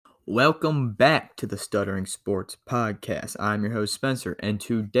Welcome back to the Stuttering Sports Podcast. I'm your host, Spencer, and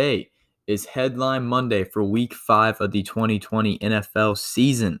today is Headline Monday for Week 5 of the 2020 NFL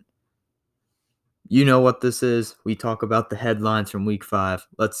season. You know what this is. We talk about the headlines from Week 5.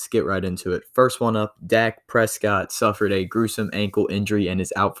 Let's get right into it. First one up, Dak Prescott suffered a gruesome ankle injury and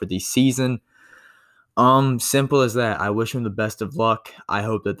is out for the season. Simple as that. I wish him the best of luck. I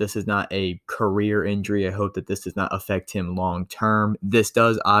hope that this is not a career injury. I hope that this does not affect him long term. This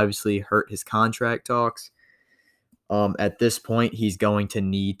does obviously hurt his contract talks. At this point, he's going to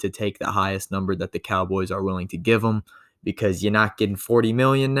need to take the highest number that the Cowboys are willing to give him because you're not getting $40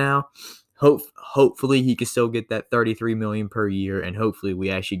 million now. Hopefully he can still get that $33 million per year, and hopefully we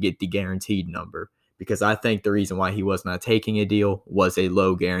actually get the guaranteed number because I think the reason why he was not taking a deal was a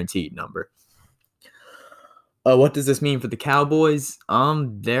low guaranteed number. What does this mean for the Cowboys?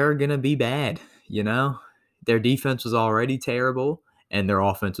 They're going to be bad, Their defense was already terrible, and their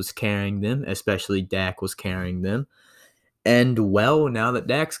offense was carrying them, especially Dak was carrying them. And, well, now that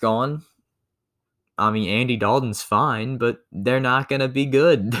Dak's gone, Andy Dalton's fine, but they're not going to be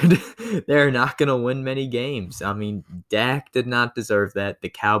good. They're not going to win many games. Dak did not deserve that. The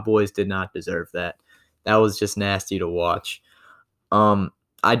Cowboys did not deserve that. That was just nasty to watch.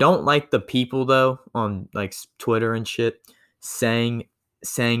 I don't like the people, though, on like Twitter and shit saying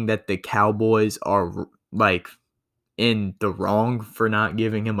that the Cowboys are like in the wrong for not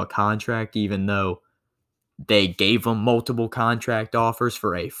giving him a contract, even though they gave him multiple contract offers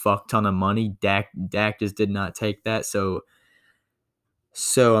for a fuck ton of money. Dak just did not take that. So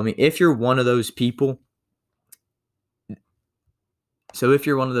if you're one of those people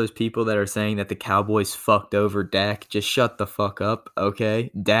that are saying that the Cowboys fucked over Dak, just shut the fuck up,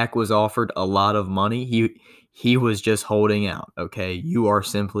 okay? Dak was offered a lot of money. He was just holding out, okay? You are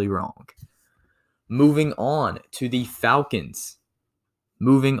simply wrong. Moving on to the Falcons.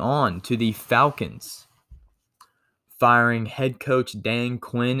 Firing head coach Dan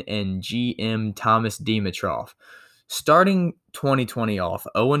Quinn and GM Thomas Dimitroff. Starting 2020 off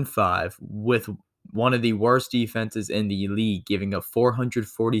 0-5 with one of the worst defenses in the league, giving up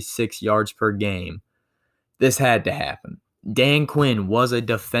 446 yards per game. This had to happen. Dan Quinn was a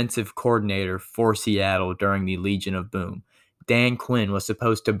defensive coordinator for Seattle during the Legion of Boom. Dan Quinn was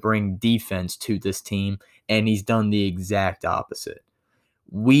supposed to bring defense to this team, and he's done the exact opposite.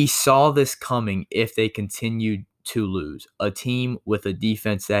 We saw this coming if they continued to lose. A team with a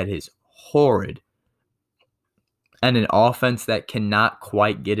defense that is horrid and an offense that cannot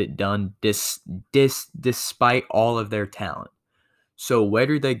quite get it done despite all of their talent. So where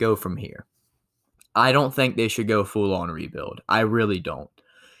do they go from here? I don't think they should go full-on rebuild. I really don't.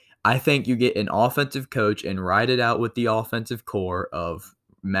 I think you get an offensive coach and ride it out with the offensive core of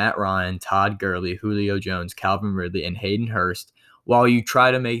Matt Ryan, Todd Gurley, Julio Jones, Calvin Ridley, and Hayden Hurst while you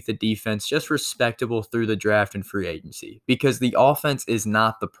try to make the defense just respectable through the draft and free agency, because the offense is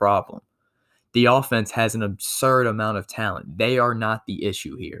not the problem. The offense has an absurd amount of talent. They are not the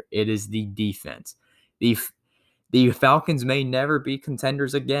issue here. It is the defense. The Falcons may never be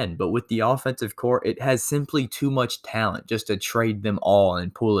contenders again, but with the offensive core, it has simply too much talent just to trade them all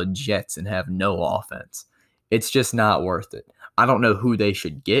and pull a Jets and have no offense. It's just not worth it. I don't know who they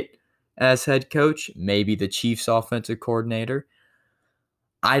should get as head coach. Maybe the Chiefs offensive coordinator.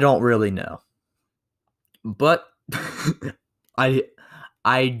 I don't really know. But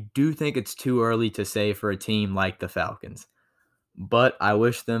I do think it's too early to say for a team like the Falcons. But I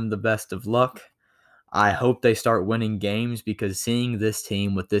wish them the best of luck. I hope they start winning games, because seeing this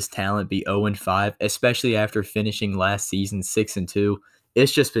team with this talent be 0-5, especially after finishing last season 6-2,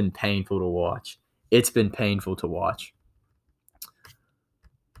 it's just been painful to watch. It's been painful to watch.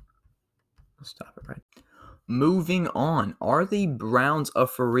 Stop it right. Moving on. Are the Browns a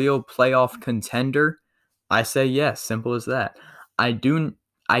for real playoff contender? I say yes. Simple as that. I did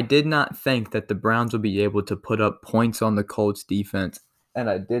not think that the Browns would be able to put up points on the Colts defense, and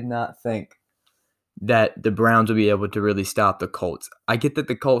I did not think that the Browns would be able to really stop the Colts. I get that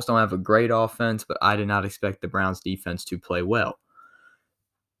the Colts don't have a great offense, but I did not expect the Browns defense to play well.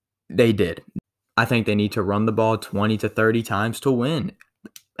 They did. I think they need to run the ball 20 to 30 times to win.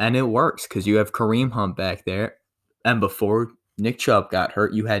 And it works because you have Kareem Hunt back there. And before Nick Chubb got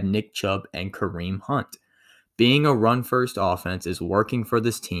hurt, you had Nick Chubb and Kareem Hunt. Being a run-first offense is working for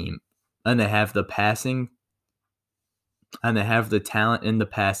this team, and they have the passing and they have the talent in the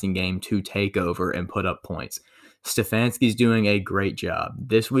passing game to take over and put up points. Stefanski's doing a great job.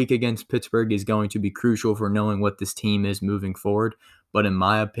 This week against Pittsburgh is going to be crucial for knowing what this team is moving forward, but in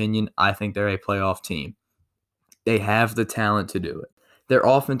my opinion, I think they're a playoff team. They have the talent to do it. Their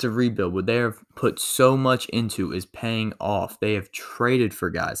offensive rebuild, what they have put so much into, is paying off. They have traded for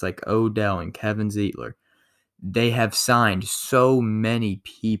guys like Odell and Kevin Zeitler. They have signed so many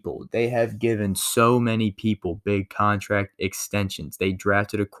people. They have given so many people big contract extensions. They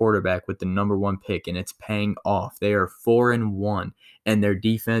drafted a quarterback with the number 1 pick, and it's paying off. They are 4-1, and their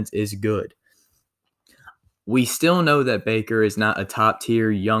defense is good. We still know that Baker is not a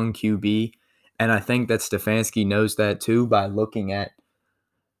top-tier young QB, and I think that Stefanski knows that too by looking at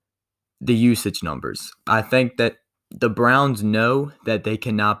the usage numbers. I think that the Browns know that they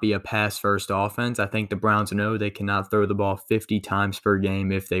cannot be a pass-first offense. I think the Browns know they cannot throw the ball 50 times per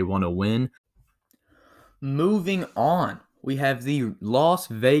game if they want to win. Moving on, we have the Las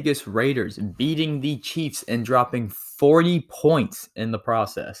Vegas Raiders beating the Chiefs and dropping 40 points in the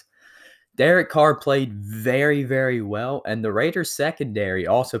process. Derek Carr played very, very well, and the Raiders secondary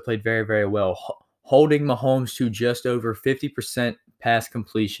also played very, very well, holding Mahomes to just over 50% pass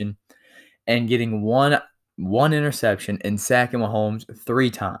completion and getting one interception and sacking Mahomes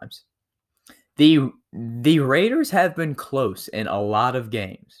 3 times. The Raiders have been close in a lot of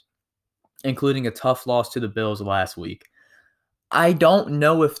games, including a tough loss to the Bills last week. I don't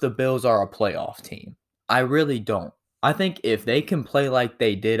know if the Bills are a playoff team. I really don't. I think if they can play like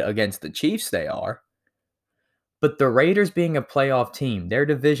they did against the Chiefs, they are. But the Raiders being a playoff team, their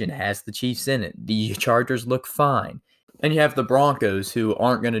division has the Chiefs in it. The Chargers look fine. And you have the Broncos, who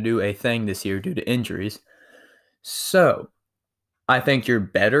aren't going to do a thing this year due to injuries. So, I think you're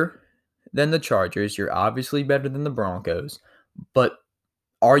better than the Chargers. You're obviously better than the Broncos. But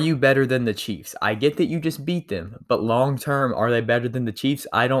are you better than the Chiefs? I get that you just beat them, but long term, are they better than the Chiefs?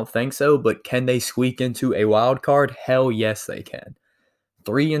 I don't think so, but can they squeak into a wild card? Hell yes, they can.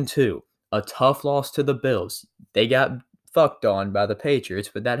 3-2, a tough loss to the Bills. They got fucked on by the Patriots,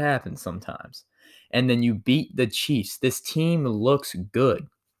 but that happens sometimes. And then you beat the Chiefs. This team looks good.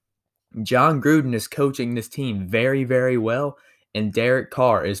 John Gruden is coaching this team very, very well, and Derek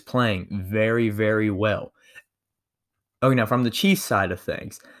Carr is playing very, very well. Okay, now from the Chiefs side of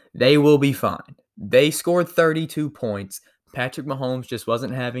things, they will be fine. They scored 32 points. Patrick Mahomes just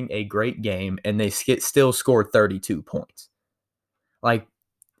wasn't having a great game, and they still scored 32 points. You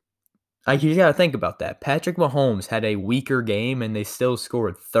got to think about that. Patrick Mahomes had a weaker game, and they still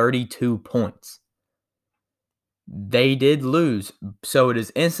scored 32 points. They did lose, so it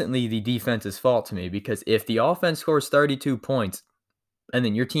is instantly the defense's fault to me, because if the offense scores 32 points and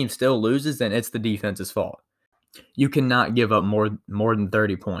then your team still loses, then it's the defense's fault. You cannot give up more than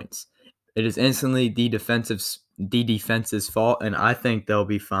 30 points. It is instantly the defense's fault, and I think they'll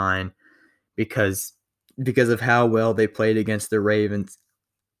be fine because of how well they played against the Ravens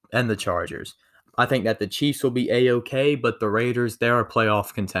and the Chargers. I think that the Chiefs will be A-okay, but the Raiders, they're a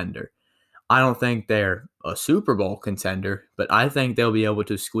playoff contender. I don't think they're a Super Bowl contender, but I think they'll be able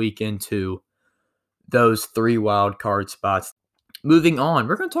to squeak into those 3 wild card spots. Moving on,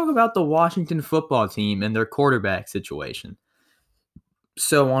 we're going to talk about the Washington football team and their quarterback situation.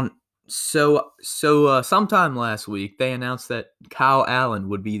 Sometime last week, they announced that Kyle Allen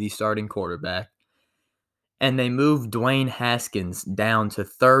would be the starting quarterback, and they moved Dwayne Haskins down to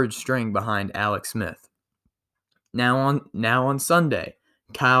 3rd string behind Alex Smith. Now on Sunday,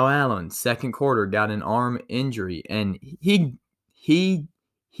 Kyle Allen, 2nd quarter, got an arm injury, and he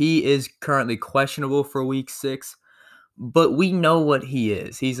is currently questionable for Week 6. But we know what he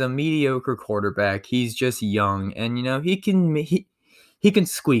is. He's a mediocre quarterback. He's just young, and he can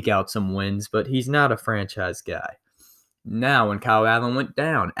squeak out some wins, but he's not a franchise guy. Now, when Kyle Allen went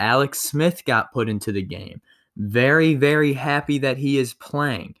down, Alex Smith got put into the game. Very, very happy that he is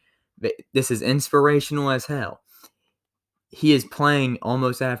playing. This is inspirational as hell. He is playing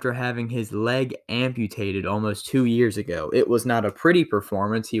almost after having his leg amputated almost 2 years ago. It was not a pretty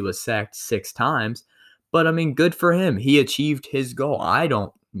performance. He was sacked 6 times. But, good for him. He achieved his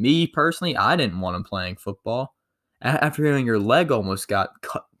goal. Me personally, I didn't want him playing football. After hearing your leg almost got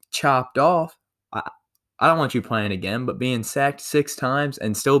chopped off, I don't want you playing again, but being sacked 6 times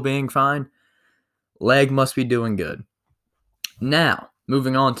and still being fine, leg must be doing good. Now,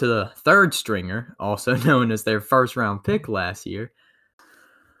 moving on to the 3rd stringer, also known as their 1st-round pick last year,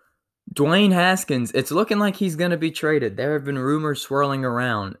 Dwayne Haskins. It's looking like he's going to be traded. There have been rumors swirling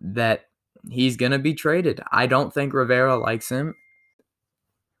around that he's going to be traded. I don't think Rivera likes him.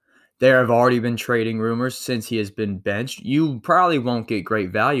 There have already been trading rumors since he has been benched. You probably won't get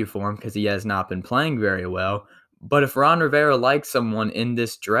great value for him because he has not been playing very well. But if Ron Rivera likes someone in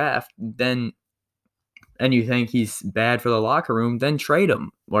this draft, and you think he's bad for the locker room, then trade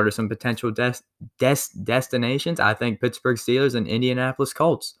him. What are some potential destinations? I think Pittsburgh Steelers and Indianapolis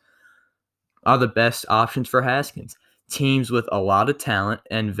Colts are the best options for Haskins. teams with a lot of talent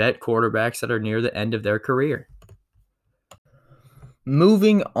and vet quarterbacks that are near the end of their career.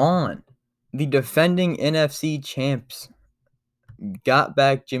 Moving on, the defending NFC champs got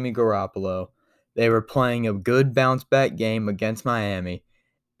back Jimmy Garoppolo. They were playing a good bounce-back game against Miami,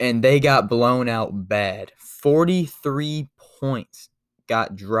 and they got blown out bad. 43 points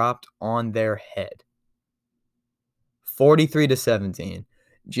got dropped on their head. 43-17.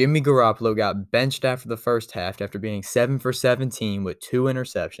 Jimmy Garoppolo got benched after the first half after being 7 for 17 with 2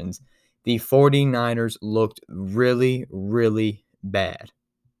 interceptions. The 49ers looked really, really bad.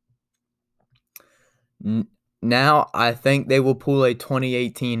 Now I think they will pull a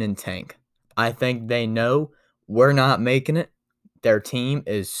 2018 and tank. I think they know we're not making it. Their team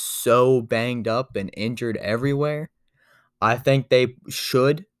is so banged up and injured everywhere. I think they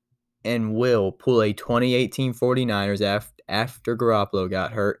should and will pull a 2018 49ers after Garoppolo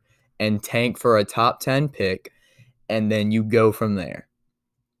got hurt and tank for a top 10 pick, and then you go from there.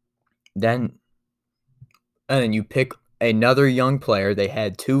 Then you pick another young player. They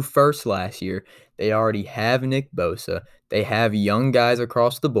had 2 firsts last year. They already have Nick Bosa. They have young guys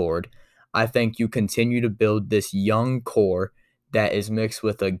across the board. I think you continue to build this young core that is mixed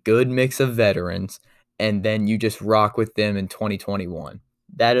with a good mix of veterans, and then you just rock with them in 2021.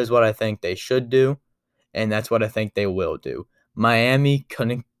 That is what I think they should do, and that's what I think they will do. Miami,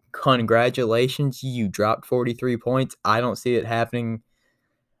 congratulations. You dropped 43 points. I don't see it happening.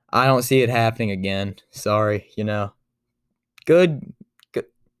 I don't see it happening again. Sorry,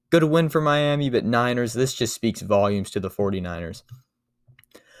 Good win for Miami, but Niners, this just speaks volumes to the 49ers.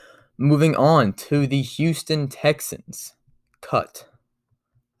 Moving on to the Houston Texans. Cut.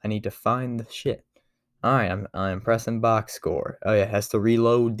 I need to find the shit. All right, I'm pressing box score. Oh, yeah, it has to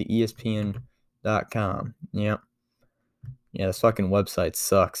reload the ESPN.com. Yep. Yeah, this fucking website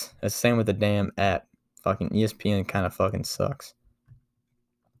sucks. It's the same with the damn app. Fucking ESPN kind of fucking sucks.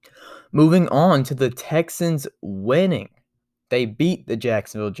 Moving on to the Texans winning. They beat the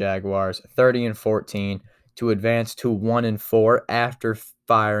Jacksonville Jaguars 30-14 to advance to 1-4 after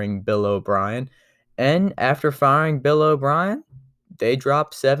firing Bill O'Brien. And after firing Bill O'Brien, they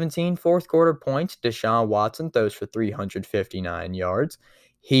dropped 17 fourth-quarter points. Deshaun Watson throws for 359 yards.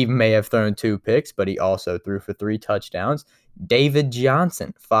 He may have thrown 2 picks, but he also threw for 3 touchdowns. David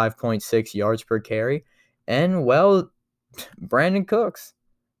Johnson, 5.6 yards per carry. And, Brandon Cooks,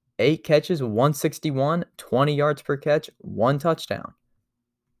 8 catches, 161, 20 yards per catch, 1 touchdown.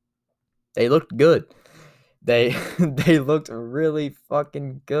 They looked good. They looked really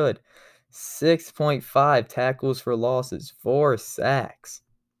fucking good. 6.5 tackles for losses, 4 sacks.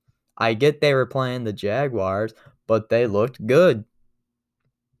 I get they were playing the Jaguars, but they looked good.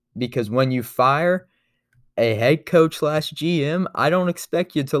 Because when you fire a head coach / GM, I don't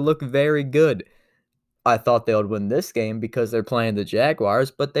expect you to look very good. I thought they would win this game because they're playing the Jaguars,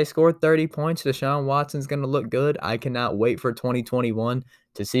 but they scored 30 points. Deshaun Watson's going to look good. I cannot wait for 2021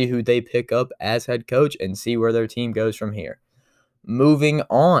 to see who they pick up as head coach and see where their team goes from here. Moving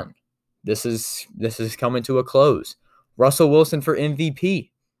on. This is coming to a close. Russell Wilson for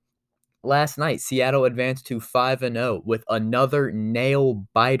MVP. Last night, Seattle advanced to 5-0 with another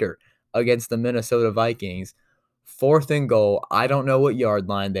nail-biter against the Minnesota Vikings. 4th and goal. I don't know what yard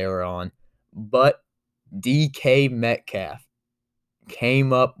line they were on, but DK Metcalf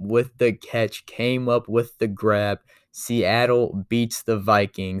came up with the catch, came up with the grab. Seattle beats the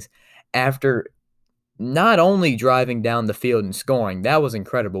Vikings after not only driving down the field and scoring. That was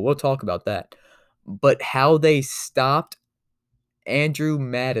incredible. We'll talk about that. But how they stopped Andrew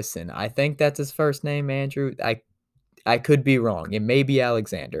Madison. I think that's his first name, Andrew. I could be wrong. It may be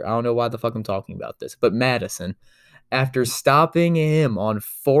Alexander. I don't know why the fuck I'm talking about this. But Madison, after stopping him on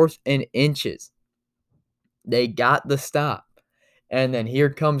 4th and inches, they got the stop. And then here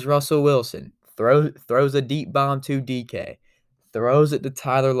comes Russell Wilson. Throws a deep bomb to DK. Throws it to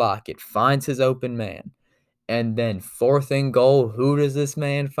Tyler Lockett. Finds his open man. And then 4th and goal. Who does this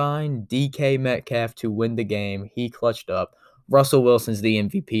man find? DK Metcalf to win the game. He clutched up. Russell Wilson's the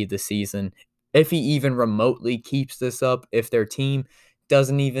MVP this season. If he even remotely keeps this up, if their team goes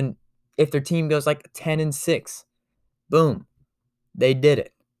like 10-6, boom, they did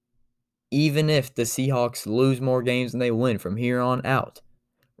it. Even if the Seahawks lose more games than they win from here on out,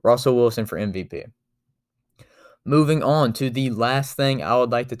 Russell Wilson for MVP. Moving on to the last thing I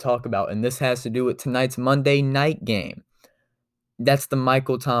would like to talk about, and this has to do with tonight's Monday night game. That's the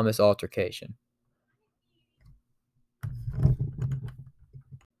Michael Thomas altercation.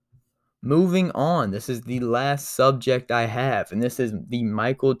 Moving on, this is the last subject I have, and this is the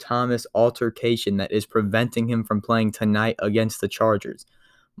Michael Thomas altercation that is preventing him from playing tonight against the Chargers.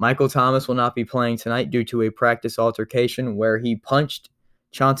 Michael Thomas will not be playing tonight due to a practice altercation where he punched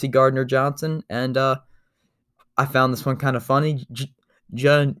Chauncey Gardner-Johnson, and I found this one kind of funny.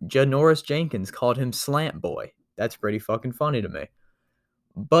 Janoris Jenkins called him Slant Boy. That's pretty fucking funny to me.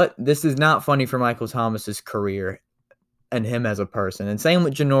 But this is not funny for Michael Thomas's career and him as a person. And same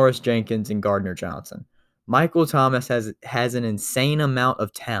with Janoris Jenkins and Gardner-Johnson. Michael Thomas has an insane amount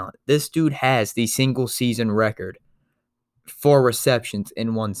of talent. This dude has the single season record for receptions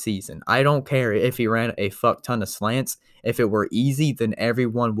in one season. I don't care if he ran a fuck ton of slants. If it were easy, then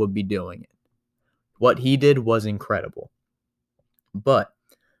everyone would be doing it. What he did was incredible. But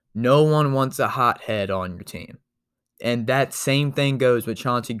no one wants a hothead on your team. And that same thing goes with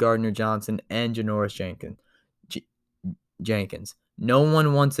Chauncey Gardner-Johnson and Janoris Jenkins. No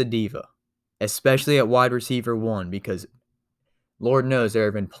one wants a diva, especially at wide receiver 1, because Lord knows there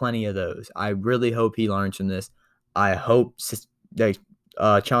have been plenty of those. I really hope he learns from this. I hope that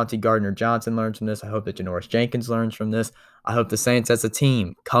Chauncey Gardner-Johnson learns from this. I hope that Janoris Jenkins learns from this. I hope the Saints as a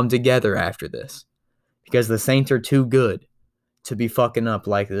team come together after this, because the Saints are too good to be fucking up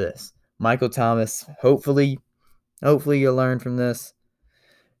like this. Michael Thomas, hopefully you'll learn from this,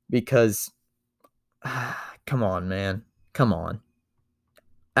 because come on, man. Come on.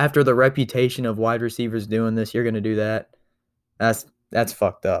 After the reputation of wide receivers doing this, you're going to do that? That's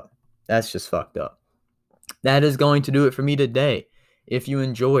fucked up. That's just fucked up. That is going to do it for me today. If you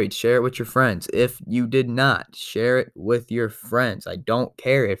enjoyed, share it with your friends. If you did not, share it with your friends. I don't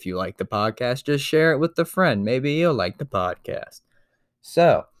care if you like the podcast. Just share it with a friend. Maybe you'll like the podcast.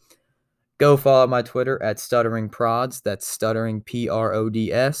 So, go follow my Twitter at Stuttering Prods. That's Stuttering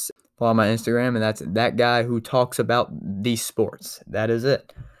Prods. Follow my Instagram, and that's that guy who talks about these sports. That is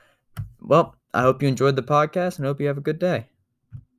it. Well, I hope you enjoyed the podcast and hope you have a good day.